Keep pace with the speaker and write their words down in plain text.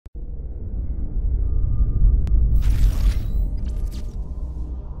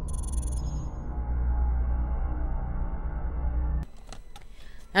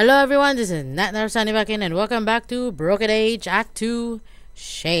Hello everyone, this is Natnarf Signing Off and welcome back to Broken Age Act 2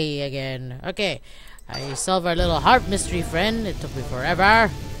 Shay again. Okay, I solved our little heart mystery friend. It took me forever.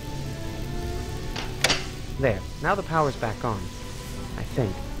 There, now the power's back on. I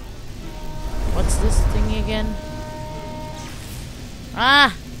think. What's this thing again?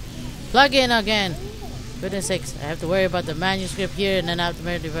 Ah! Plug in again! Goodness sakes, I have to worry about the manuscript here and then I have to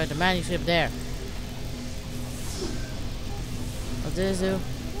worry about the manuscript there. What's this do?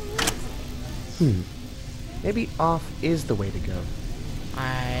 Maybe off is the way to go.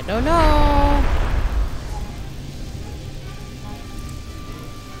 I don't know.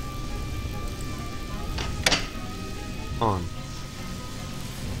 On.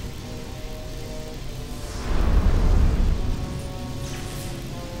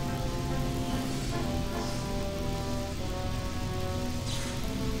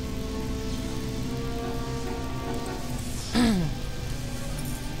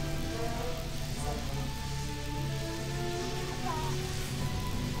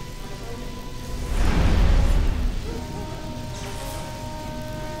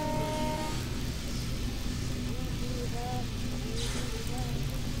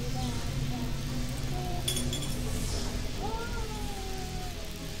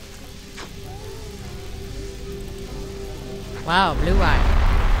 Wow, blue wire.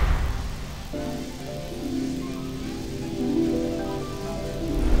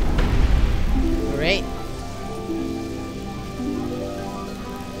 Great.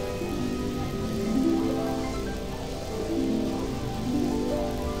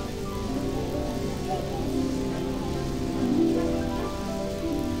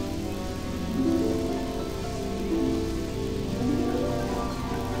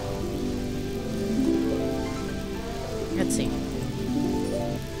 Let's see.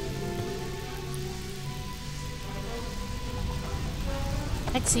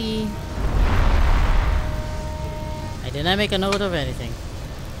 Let's see. I did not make a note of anything.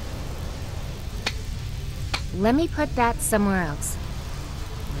 Let me put that somewhere else.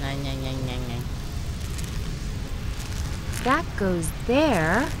 Nah, nah, nah, nah, nah. That goes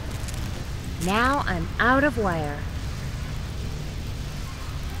there. Now I'm out of wire.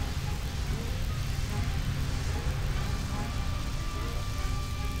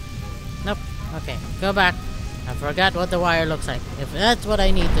 Nope. Okay, go back. I forgot what the wire looks like. If that's what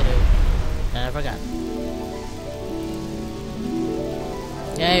I need to do, then I forgot.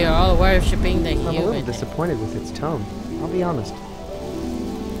 Yeah, you're all worshipping the I'm a little human. disappointed with its tone. I'll be honest.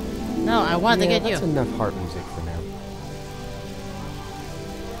 No, I want to get you. That's enough heart music for now.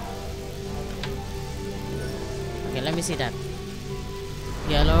 Okay, let me see that.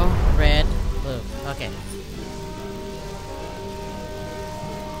 Yellow, red, blue. Okay.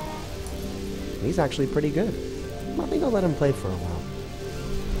 He's actually pretty good. I think I'll let him play for a while.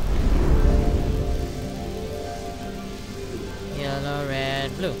 Yellow,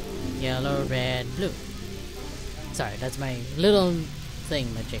 red, blue. Yellow, red, blue. Sorry, that's my little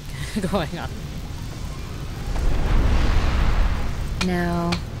thing magic going on.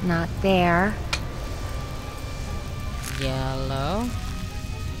 No, not there. Yellow.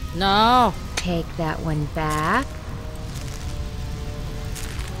 No! Take that one back.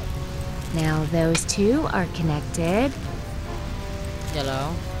 Now those two are connected.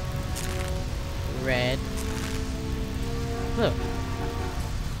 Yellow. Red. Blue.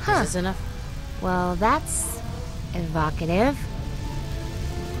 Huh. Is this enough? Well, that's evocative.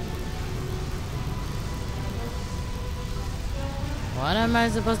 What am I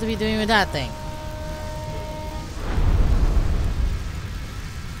supposed to be doing with that thing?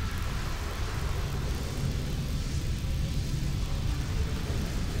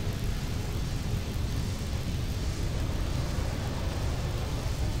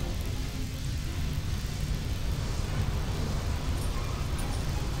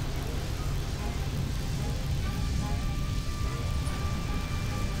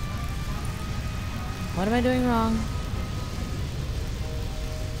 What am I doing wrong?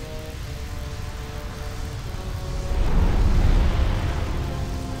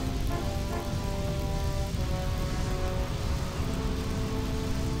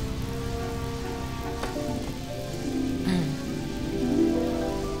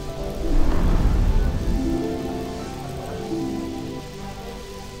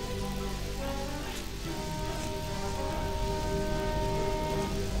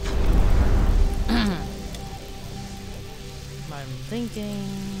 I'm thinking.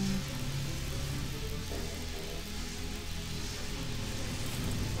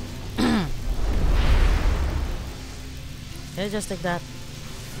 Can I just take that?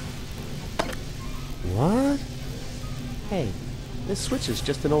 What? Hey, This switch is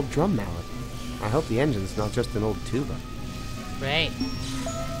just an old drum mallet. I hope the engine's not just an old tuba. Right.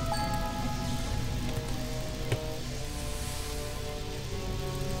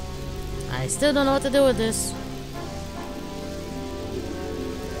 I still don't know what to do with this.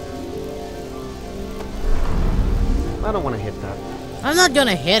 I don't want to hit that. I'm not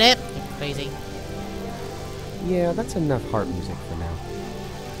gonna hit it. You're crazy. Yeah, that's enough harp music for now.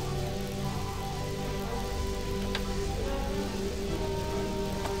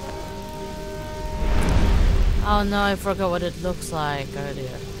 Oh no, I forgot what it looks like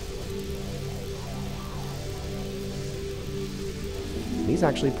earlier. He's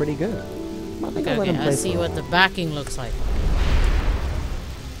actually pretty good. I think Okay, I'll let him play I see for a what while. the backing looks like.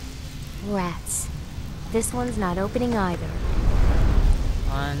 Rats. This one's not opening either.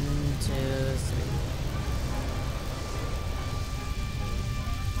 1, 2, 3.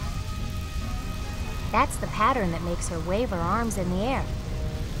 That's the pattern that makes her wave her arms in the air.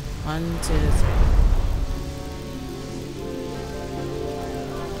 1, 2, 3.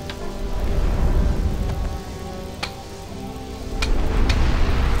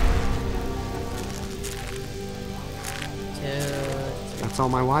 That's all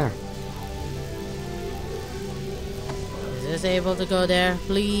my wire. Is this able to go there,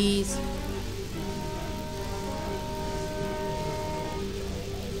 please?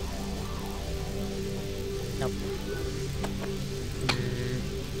 Nope.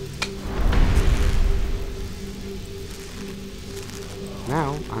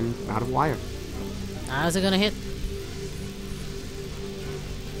 Now I'm out of wire. How's it gonna hit?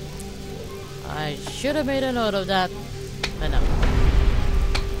 I should have made a note of that. But no.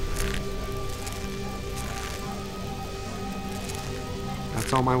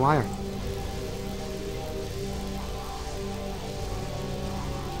 That's all my wire.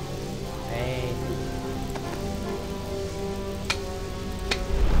 Hey.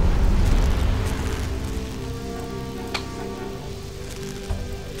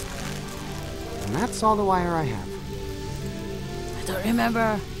 And that's all the wire I have. I don't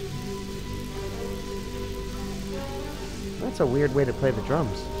remember. That's a weird way to play the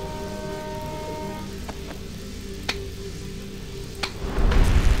drums.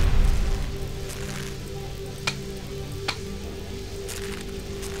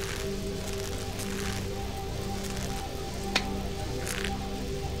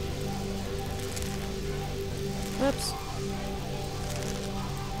 Whoops.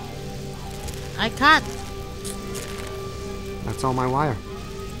 I can't. That's all my wire.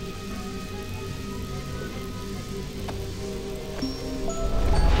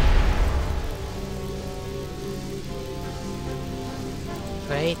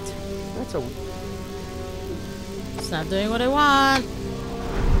 Great. That's a... It's not doing what I want.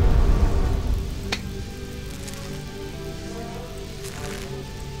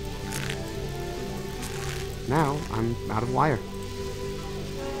 Now I'm out of wire.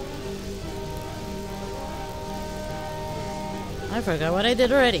 I forgot what I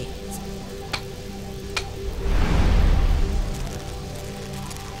did already.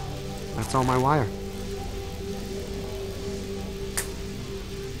 That's all my wire.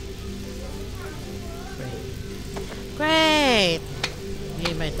 Great.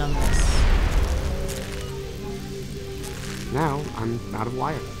 We might done this. Now I'm out of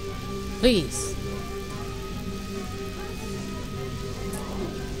wire. Please.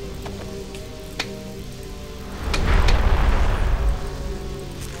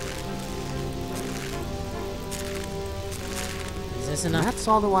 Is this And enough? that's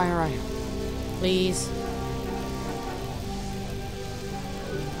all the wire I have. Please.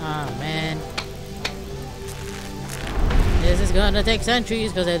 Oh man. This is gonna take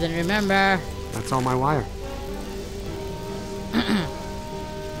centuries because I didn't remember. That's all my wire.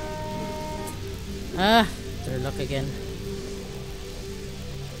 Better look again.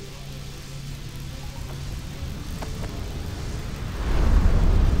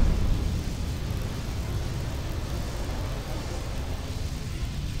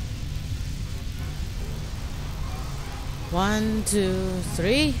 One, two,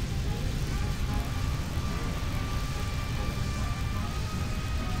 three.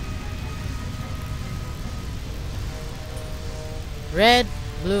 Red,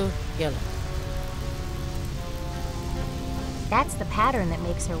 blue, yellow. That's the pattern that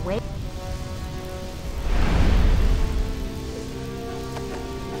makes her wave.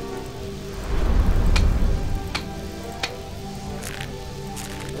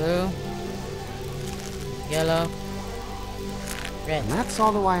 Blue, yellow, red. And that's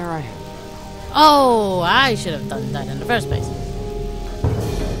all the wire I have. Oh, I should have done that in the first place.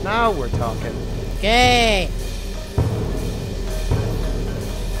 Now we're talking. Okay.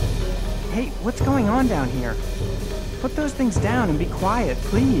 Hey, what's going on down here? Put those things down and be quiet,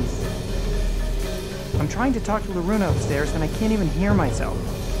 please. I'm trying to talk to Loruna upstairs and I can't even hear myself.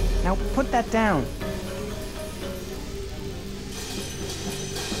 Now put that down.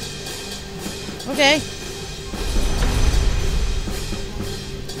 Okay.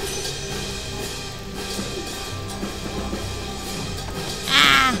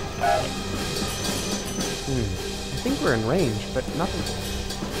 Ah! I think we're in range, but nothing.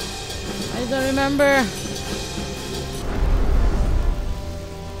 I don't remember.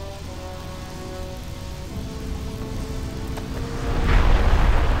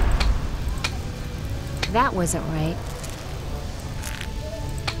 That wasn't right.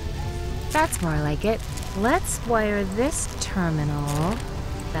 That's more like it. Let's wire this terminal.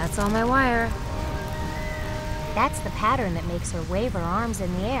 That's all my wire. That's the pattern that makes her wave her arms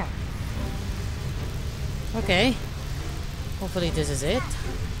in the air. Okay. Hopefully this is it.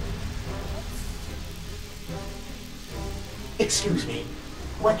 Excuse me.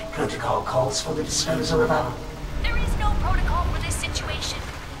 What protocol calls for the disposal of our... There is no protocol for this situation.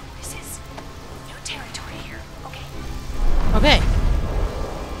 This is new territory here, okay? Okay.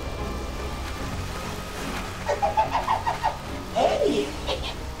 Hey!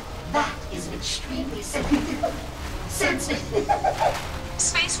 That is an extremely sensitive...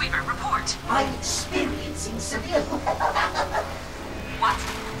 Space Weaver, report. I'm experiencing severe... What?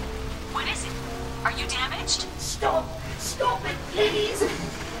 What is it? Are you damaged? Stop! Stop it, please!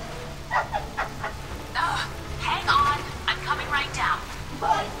 Hang on. I'm coming right down.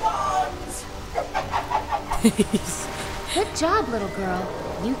 My arms! Good job, little girl.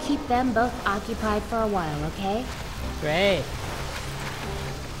 You keep them both occupied for a while, okay? Great.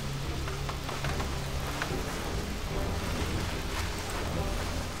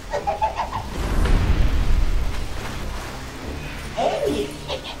 Hey!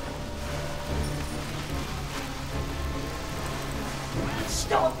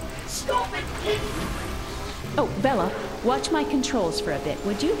 Stop! Stop it, please! Oh, Bella, watch my controls for a bit,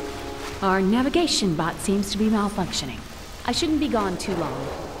 would you? Our navigation bot seems to be malfunctioning. I shouldn't be gone too long.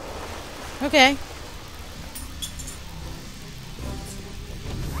 Okay.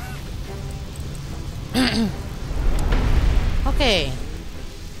 Okay.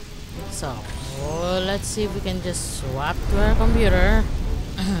 So, let's see if we can just swap to our computer.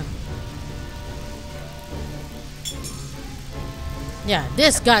 Yeah,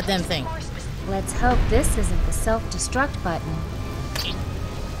 this goddamn thing. Let's hope this isn't the self-destruct button.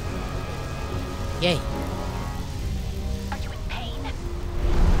 Yay. Are you in pain?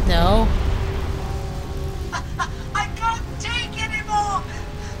 No. I can't take anymore!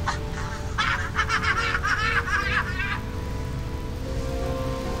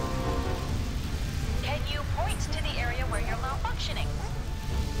 Can you point to the area where you're malfunctioning?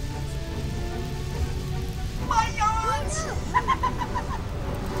 My arms!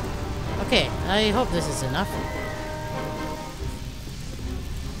 Okay, I hope this is enough.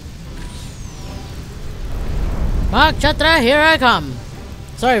 Mark Chatra, here I come.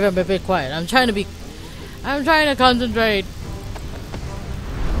 Sorry if I'm a bit quiet. I'm trying to concentrate.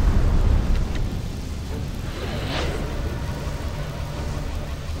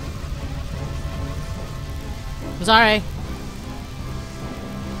 I'm sorry.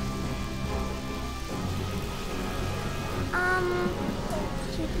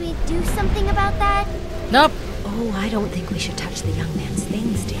 Should we do something about that? Nope. Oh, I don't think we should touch the young man's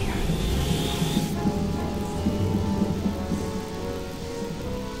things, dear.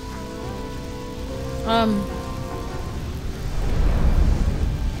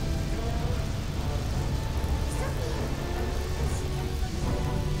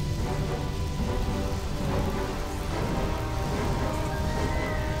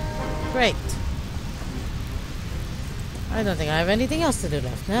 Great. I don't think I have anything else to do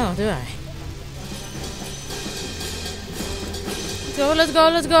left now, do I? Let's go, let's go,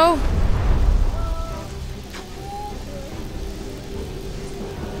 let's go!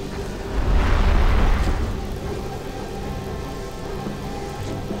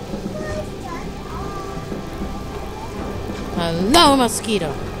 Hello,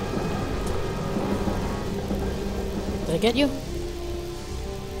 mosquito! Did I get you?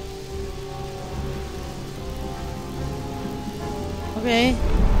 Okay.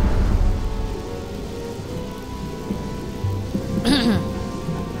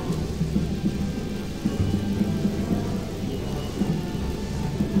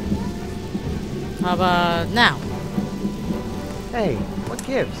 How about now? Hey, what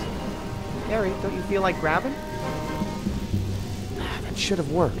gives? Gary, don't you feel like grabbing? That should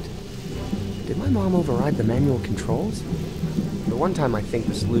have worked. Did my mom override the manual controls? The one time I think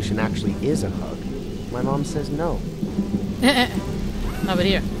the solution actually is a hug, my mom says no. Over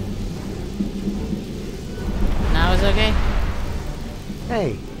here. Now it's okay?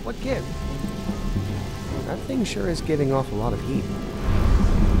 Hey, what gives? That thing sure is giving off a lot of heat.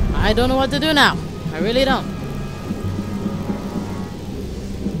 I don't know what to do now. I really don't.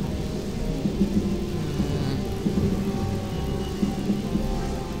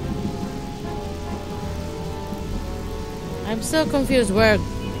 I'm still confused where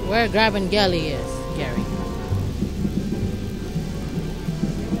Grab and Gally is, Gary.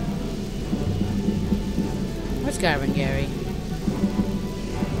 Where's Grab and Gary?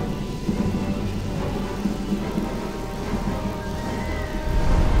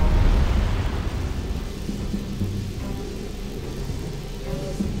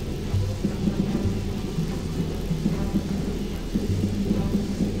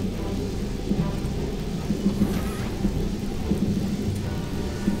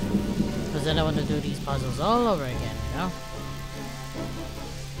 Because then I want to do these puzzles all over again, you know?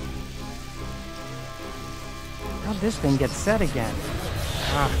 How'd this thing get set again?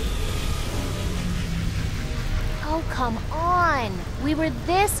 Ah, Oh, come on! We were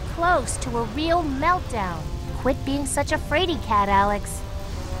this close to a real meltdown. Quit being such a fraidy cat, Alex.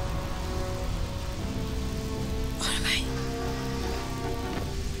 What am I?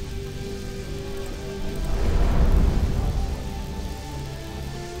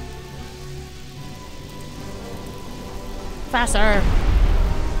 Faster!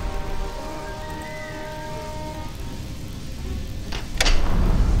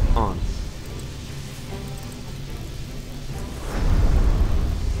 On.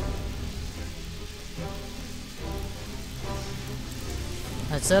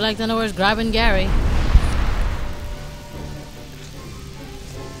 I'd still like to know where's Grab and Gary.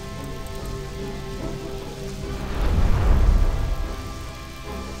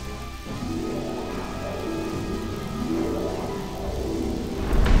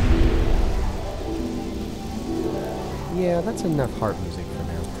 Yeah, that's enough harp music for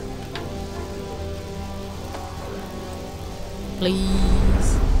now.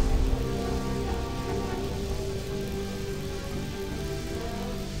 Please.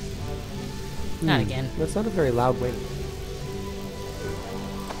 Not again. That's not a very loud way.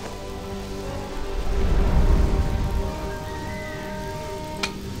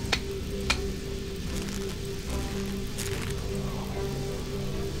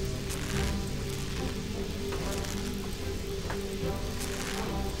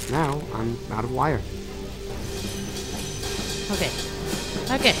 Now I'm out of wire. Okay.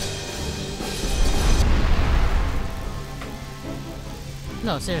 Okay.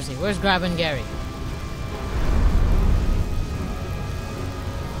 No, seriously, where's Grab and Gary?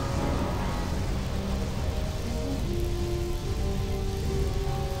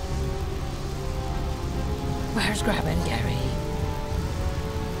 Where's Grab and Gary?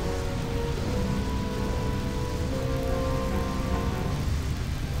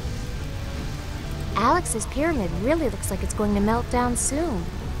 Alex's pyramid really looks like it's going to melt down soon.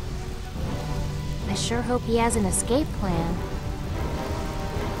 I sure hope he has an escape plan.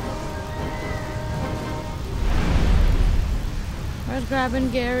 Where's Grab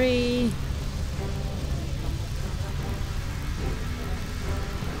and Gary?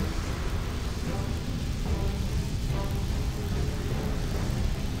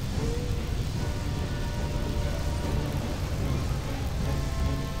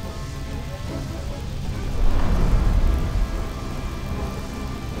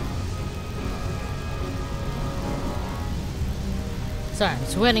 Sorry, I'm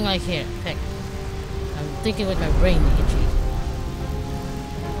sweating like here. Heck. I'm thinking with my brain, you can cheat.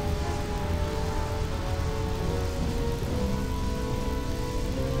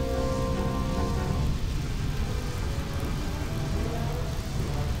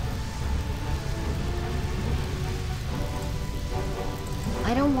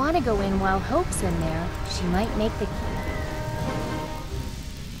 I don't want to go in while Hope's in there. She might make the...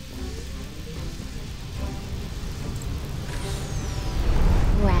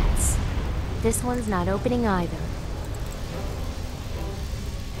 Rats. This one's not opening either.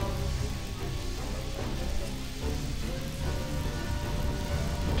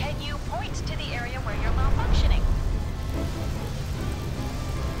 Can you point to the area where you're malfunctioning?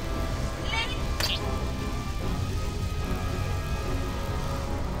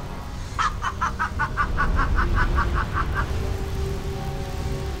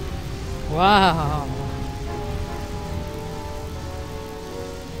 Wow.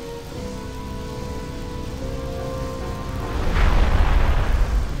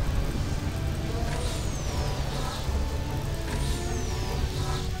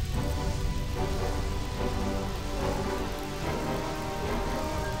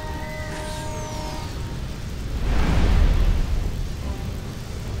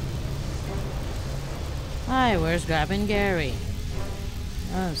 Hi, where's Grabbing Gary?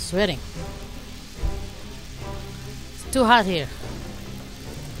 Oh, I'm sweating. It's too hot here.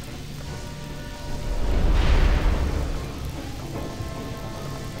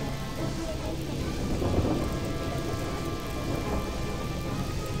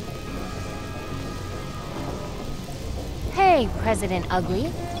 Hey, President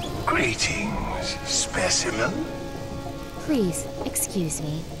Ugly. Greetings, specimen. Please, excuse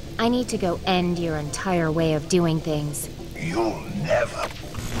me. I need to go end your entire way of doing things. You'll never.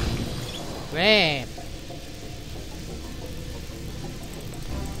 Great.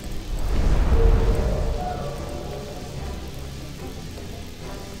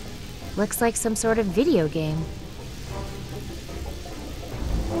 Looks like some sort of video game.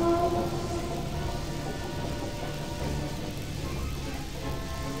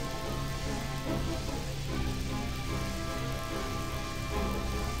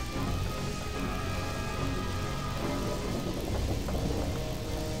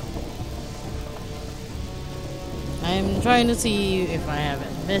 I'm trying to see if I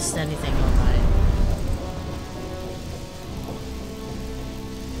haven't missed anything on my...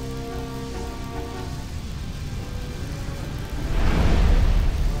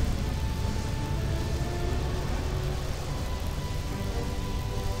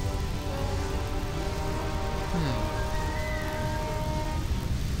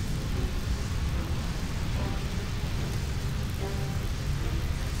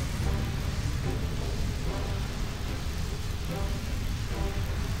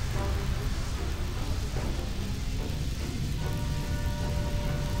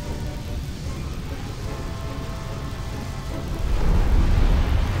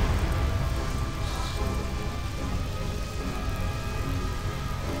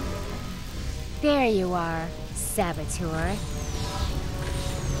 There you are, saboteur.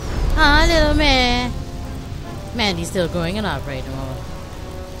 Ah, little man. Mandy's still going in operator mode.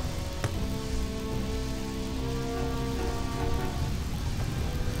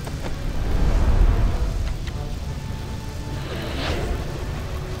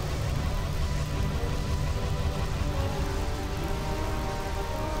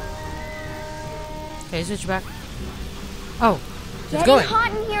 Okay, switch back. Oh, it's Getting going.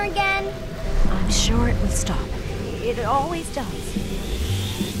 hot in here again? I'm sure it will stop. It always does.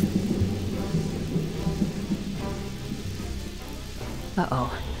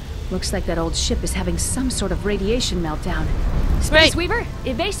 Uh-oh. Looks like that old ship is having some sort of radiation meltdown. Wait. Space Weaver,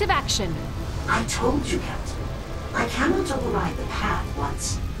 evasive action. I told you, Captain. I cannot override the path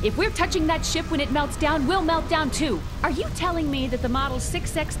once. If we're touching that ship when it melts down, we'll melt down too. Are you telling me that the Model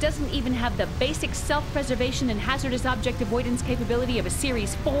 6X doesn't even have the basic self-preservation and hazardous object avoidance capability of a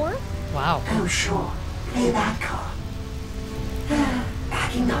Series 4? Wow. Oh, sure. Play that card.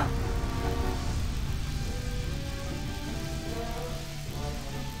 Backing up.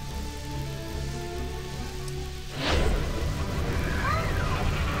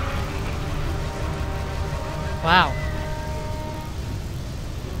 Wow.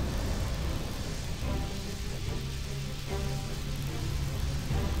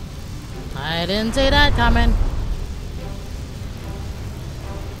 I didn't see that coming.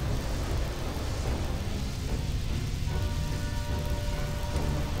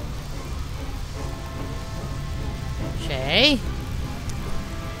 Okay.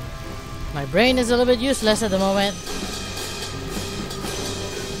 My brain is a little bit useless at the moment.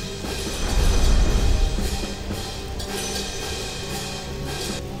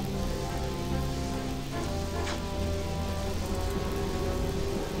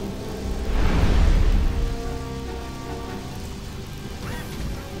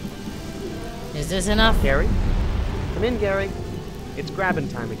 Is this enough? Gary? Come in, Gary. It's grabbing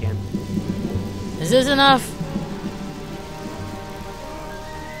time again. Is this enough?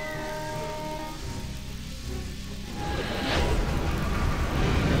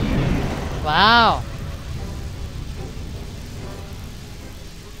 Wow.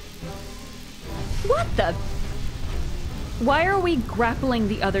 What the? Why are we grappling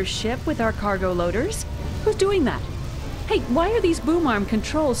the other ship with our cargo loaders? Who's doing that? Hey, why are these boom arm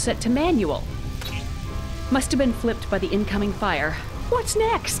controls set to manual? Must have been flipped by the incoming fire. What's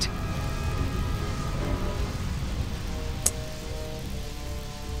next?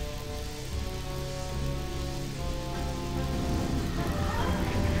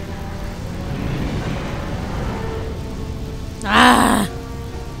 Ah!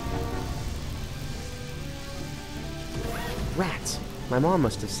 Rats! My mom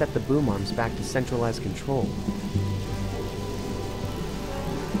must have set the boom arms back to centralized control.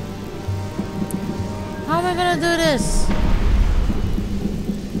 How am I gonna do this?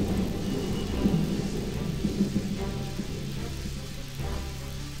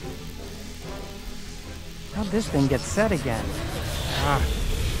 this thing gets set again.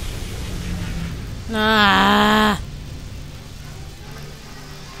 Ah!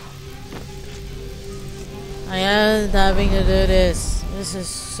 I am having to do this. This is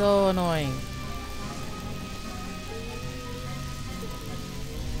so annoying.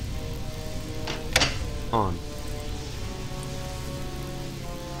 On.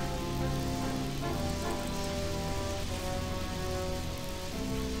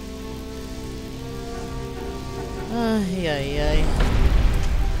 Ay, ay, ay.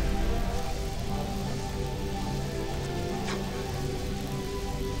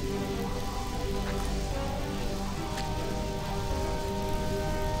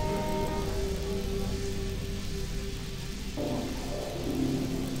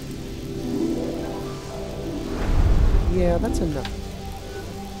 Yeah, that's enough.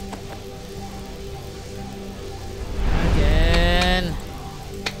 Again.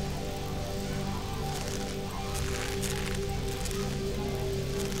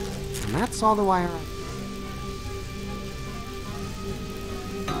 And that's all the wire.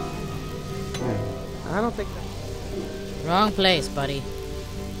 I don't think that... Wrong place, buddy.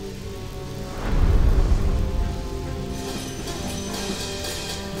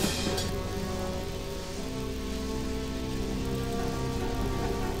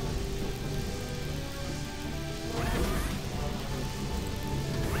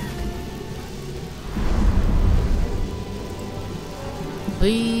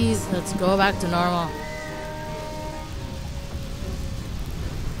 Please, let's go back to normal.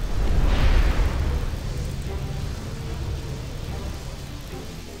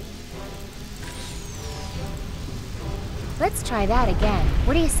 Let's try that again.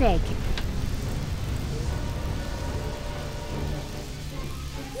 What do you say?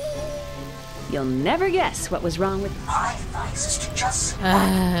 You'll never guess what was wrong with... My advice is to just...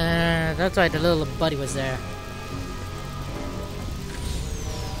 That's why the little buddy was there.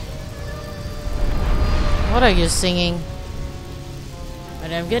 What are you singing?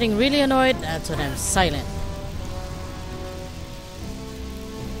 When I'm getting really annoyed, that's when I'm silent.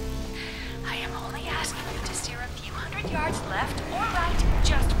 I am only asking you to steer a few hundred yards left or right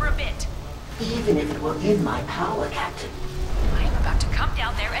just for a bit. Even if it were in my power, Captain, I am about to come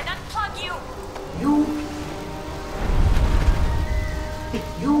down there and unplug you.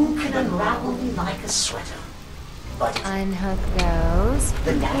 you can unravel me like a sweater. But Unhook those.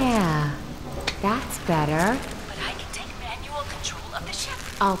 The net. Yeah, that's better. But I can take manual control of the ship.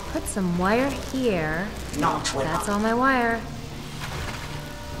 I'll put some wire here. not when That's I... all my wire.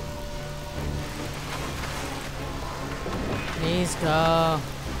 Please go.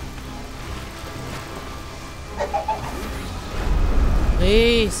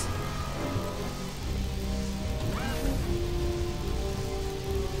 Please.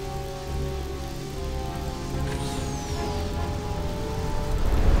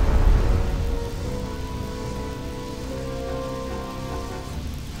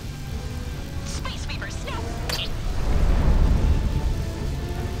 Space Beaver, snap!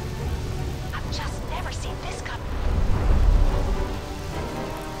 I've just never seen this coming.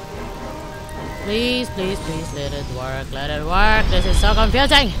 Please, please, please, let it work, let it work. This is so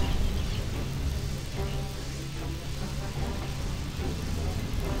confusing.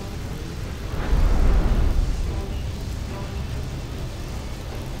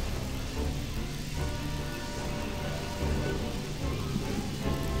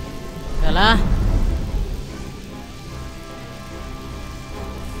 Yala.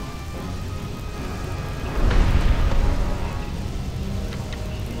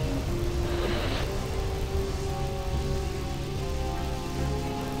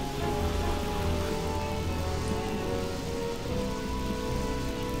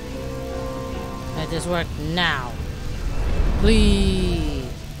 Let this work now. Please.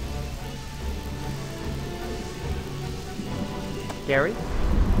 Gary?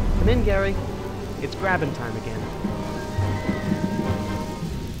 Come in, Gary. It's grabbing time again.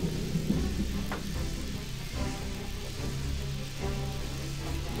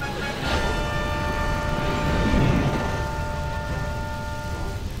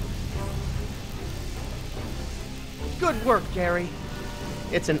 Good work, Gary.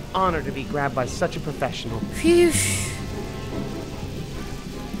 It's an honor to be grabbed by such a professional. Phew.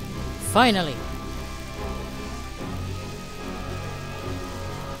 Finally.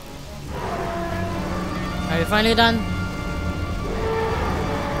 Are you finally done?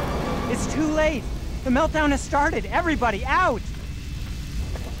 It's too late. The meltdown has started. Everybody out.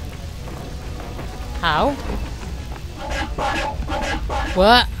 How?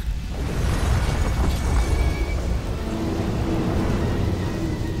 What?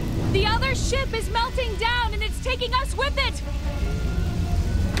 The other ship is melting down and it's taking us with it!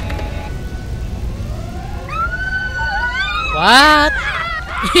 What?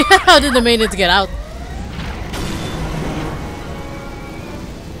 How did the maintenance get out?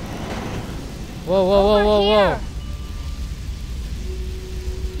 Whoa, whoa, whoa, whoa, whoa.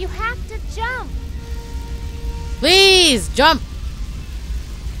 You have to jump. Please, jump.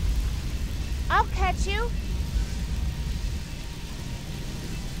 I'll catch you.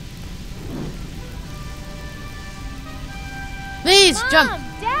 Please, Mom, jump.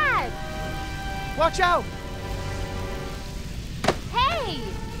 Dad. Watch out! Hey.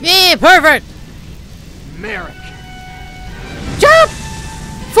 Yeah, pervert. Merrick! Jump!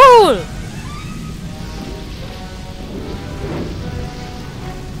 Fool!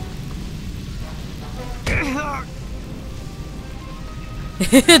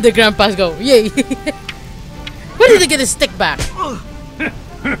 The grandpas go, yay! Where did he get his stick back?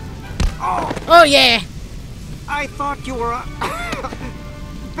 Oh yeah! I thought you were a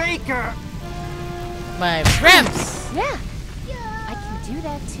baker. My ramps! Yeah. I can do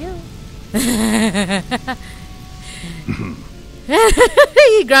that too.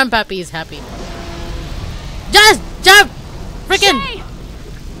 Grandpappy is happy. Just jump! Frickin'! Shay!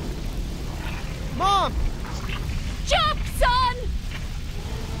 Mom! Jump, son!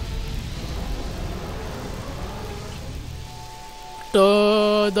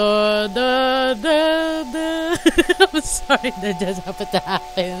 Da, da, da, da, da. I'm sorry that just happened to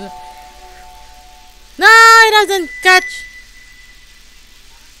happen. No, it doesn't catch.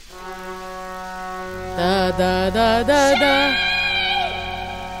 Da, da, da, da, da.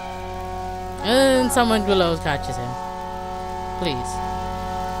 And someone below catches him. Please.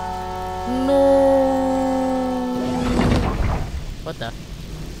 No. What the?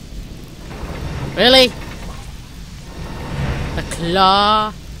 Really? The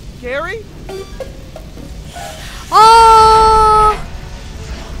claw. Gary? Oh!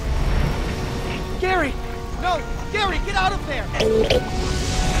 Gary! No! Gary, get out of there!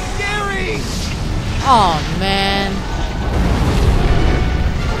 Gary! Oh man.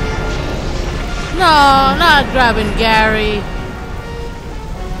 No, not grabbing Gary.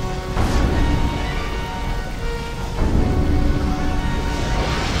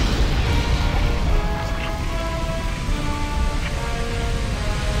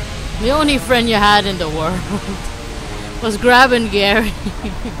 The only friend you had in the world was grabbing Gary.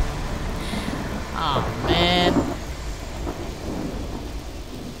 Oh man.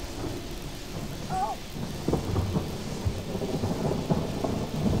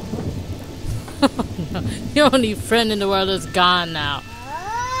 The only friend in the world is gone now.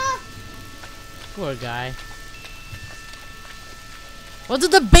 Poor guy. What's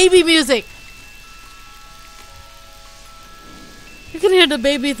with the baby music? You can hear the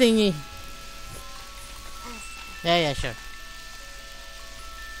baby thingy. Yeah, sure.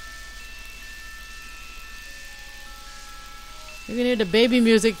 You can hear the baby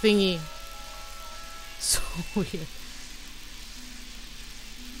music thingy. So weird.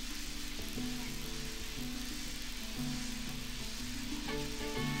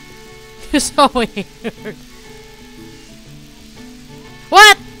 You're so weird.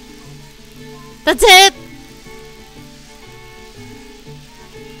 What? That's it?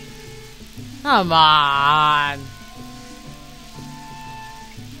 Come on.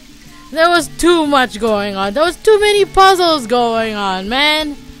 There was too much going on. There was too many puzzles going on,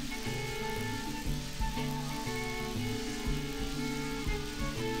 man.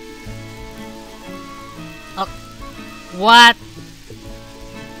 Oh. What?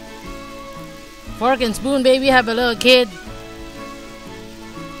 Fork and spoon, baby, have a little kid.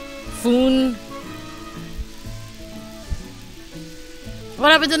 Foon.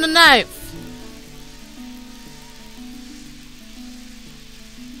 What happened to the knife?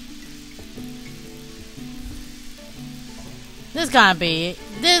 This can't be.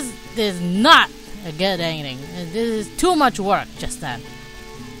 This is not a good ending. This is too much work just then.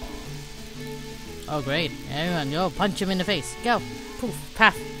 Oh great. Everyone go punch him in the face. Go. Poof.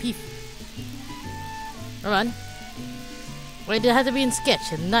 Paff. Peef. Run. Wait, it had to be in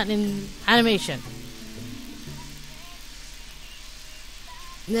sketch and not in animation.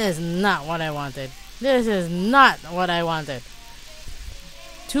 This is not what I wanted. This is not what I wanted.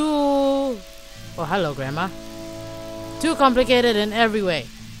 Too... Oh, hello, Grandma. Too complicated in every way.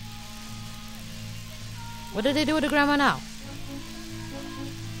 What did they do with the grandma now?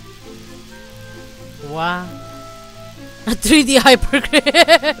 Wow. A 3D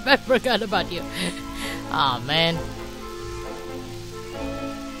hypergrip. I forgot about you. Oh man.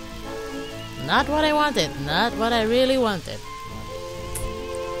 Not what I wanted. Not what I really wanted.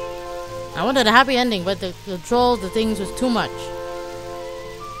 I wanted a happy ending, but the trolls, the things was too much.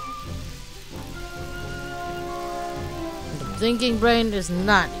 The thinking brain is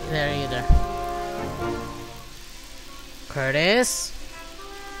not there either. Curtis?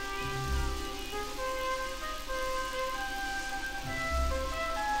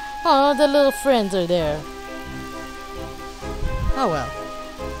 Oh, the little friends are there. Oh well.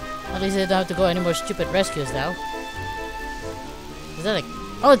 At least I don't have to go any more stupid rescues now. Is that like...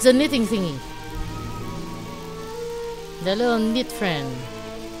 Oh, it's a knitting thingy. The little knit friend.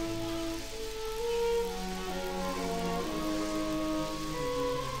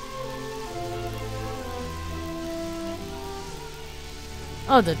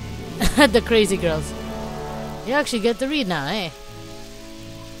 Oh, the the crazy girls. You actually get to read now, eh?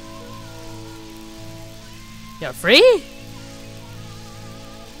 You're free?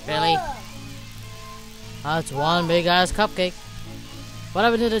 Really? Oh, it's one big ass cupcake. What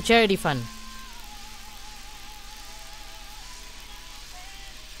happened to the charity fund?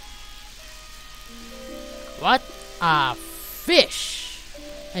 What? A fish!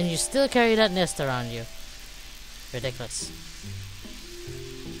 And you still carry that nest around you. Ridiculous.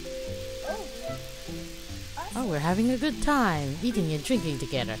 Oh, we're having a good time, eating and drinking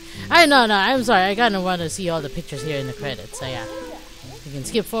together. No, I'm sorry, I kinda want to see all the pictures here in the credits, so yeah. You can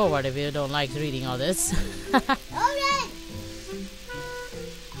skip forward if you don't like reading all this.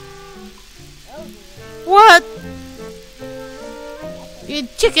 What? You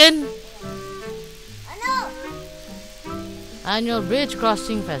chicken! Annual Bridge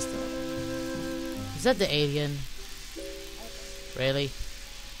Crossing Festival. Is that the alien? Really?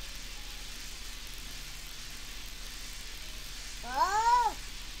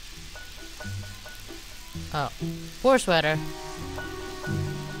 Oh, poor sweater.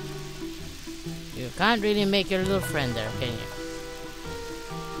 You can't really make your little friend there, can you?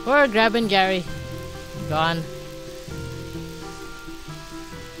 Poor Grab and Gary. Gone.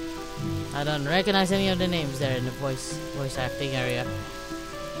 I don't recognize any of the names there in the voice acting area.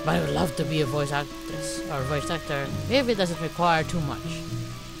 But I would love to be a voice actress or voice actor if it doesn't require too much.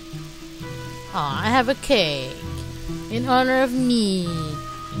 Aw, I have a cake in honor of me.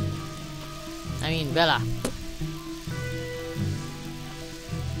 I mean Bella.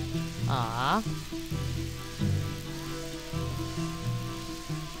 Aw.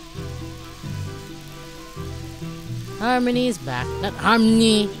 Harmony is back. Not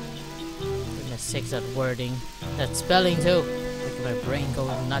harmony. Goodness sakes, that wording. That spelling too. Making my brain go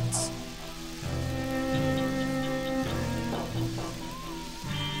nuts.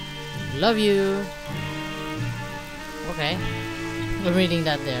 Love you. Okay. I'm reading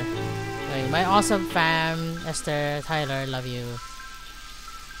that there. Okay, my awesome fam, Esther, Tyler, love you.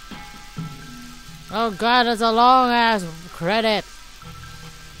 Oh god, that's a long ass credit.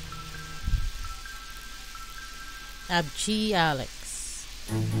 Abchi Alex.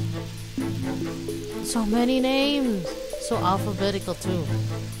 So many names. So alphabetical too.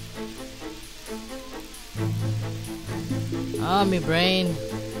 Oh, me brain.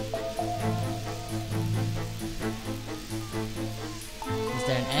 Is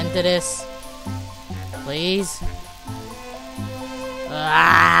there an end to this? Please?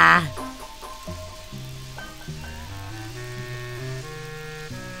 Ah!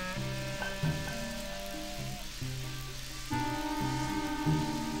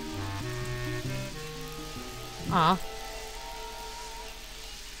 Aw.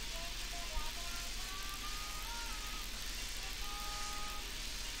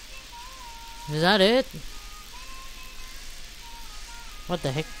 Is that it? What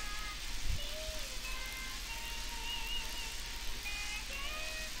the heck?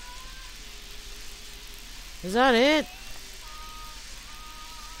 Is that it?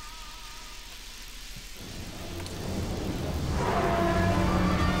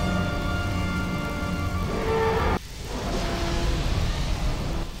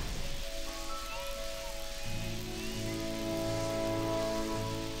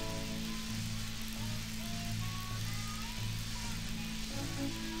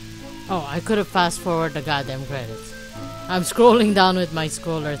 Oh, I could have fast forwarded the goddamn credits. I'm scrolling down with my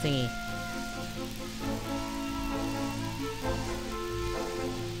scroller thingy.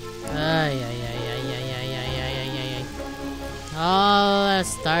 Oh,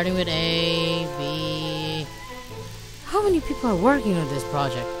 starting with A, B. How many people are working on this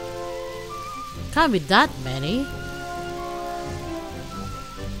project? Can't be that many.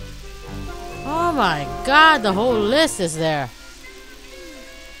 Oh my god, the whole list is there.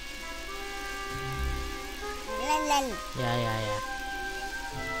 Yeah.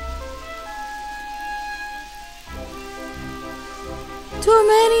 Too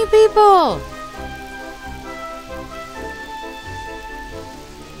many people!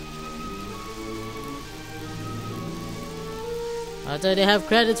 I thought they have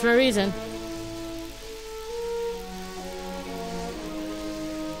credits for a reason.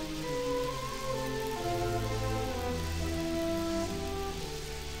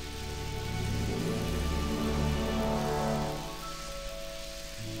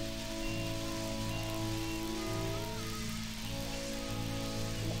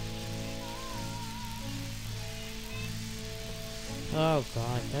 Oh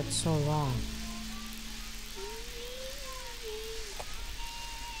god, that's so long.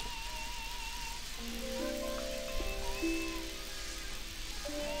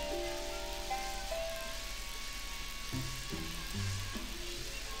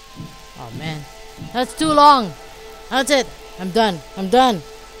 Oh man, that's too long. That's it. I'm done. I'm done.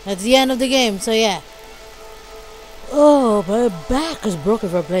 That's the end of the game. So yeah. Oh, my back is broken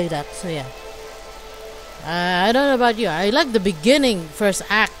for playing that. So yeah. I don't know about you. I like the beginning, first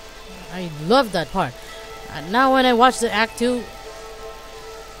act. I love that part. Now when I watch the act 2, it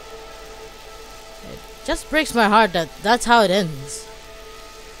just breaks my heart that that's how it ends.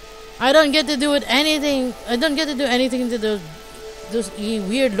 I don't get to do it anything. I don't get to do anything to those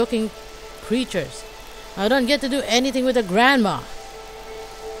weird looking creatures. I don't get to do anything with the grandma.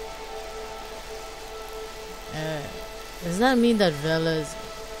 Does that mean that Velas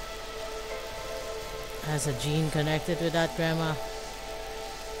has a gene connected with that grandma?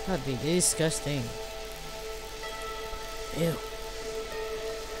 That'd be disgusting. Ew.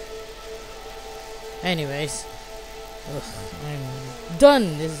 Anyways, I'm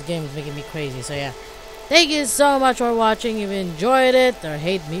done. This game is making me crazy. So yeah, thank you so much for watching. If you enjoyed it or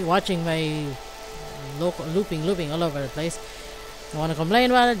hate me watching my looping all over the place, if you want to complain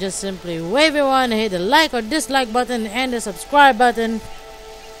about it, just simply wave your wand, hit the like or dislike button and the subscribe button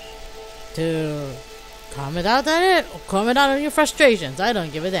to comment out on it, or comment out on your frustrations. I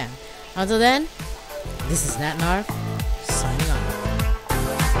don't give a damn. Until then, this is Natnarf.